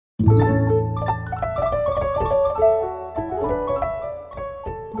It's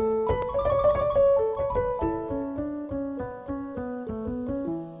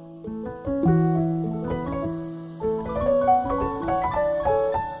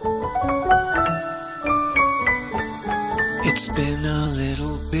been a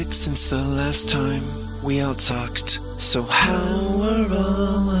little bit since the last time we all talked. So how are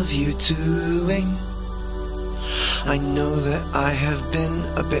all of you doing? I know that I have been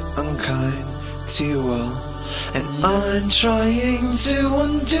a bit unkind to you all, and I'm trying to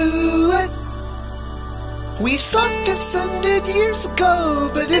undo it. We thought this ended years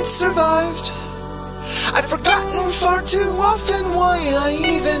ago, but it survived. I've forgotten far too often why I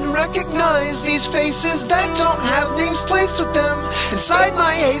even recognize these faces that don't have names placed with them inside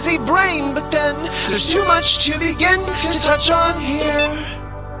my hazy brain. But then there's too much to begin to touch on here.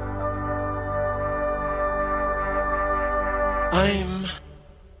 I'm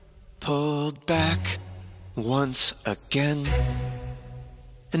pulled back once again,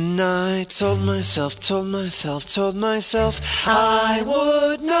 and I told myself I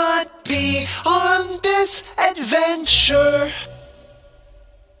would not be on this adventure.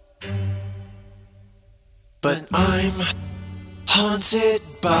 But I'm haunted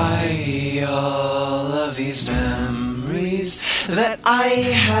by all of these memories that I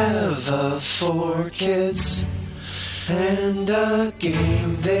have of 4 kids and a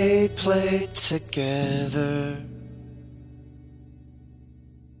game they played together.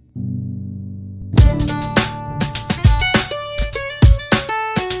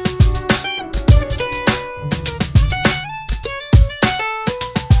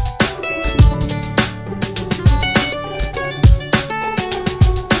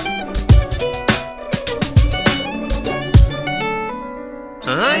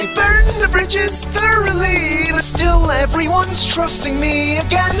 I burned the bridges thoroughly, but still everyone's trusting me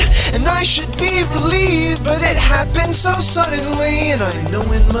again. And I should be relieved, but it happened so suddenly. And I know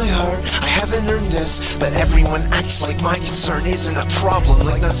in my heart I haven't earned this, but everyone acts like my concern isn't a problem,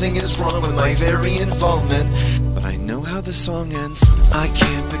 like nothing is wrong with my very involvement. But I know how the song ends. I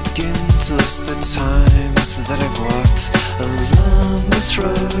can't begin to list the times that I've walked along this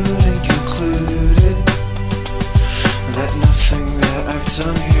road and concluded that nothing that I've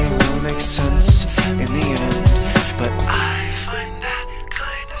done here will make sense in the end. But I find that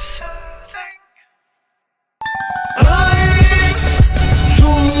kind of soothing. I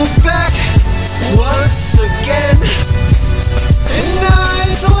pulled back once again, and I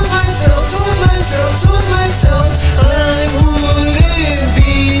told myself I wouldn't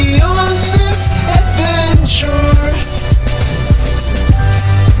be on this adventure.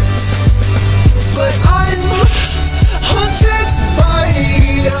 But I'm haunted by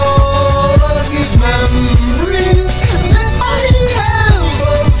all of these memories that I have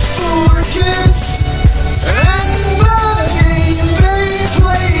of 4 kids and the game they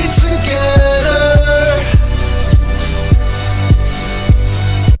played together.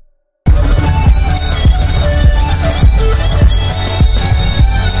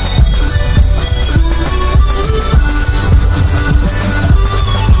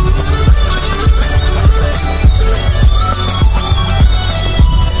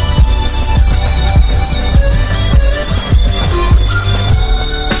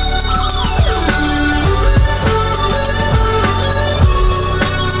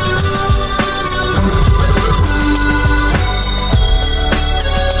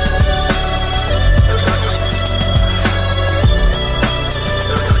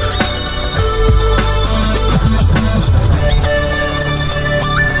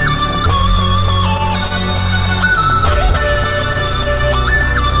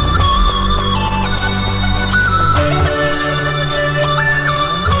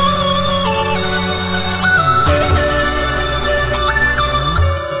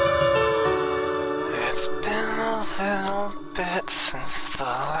 It's been a little bit since the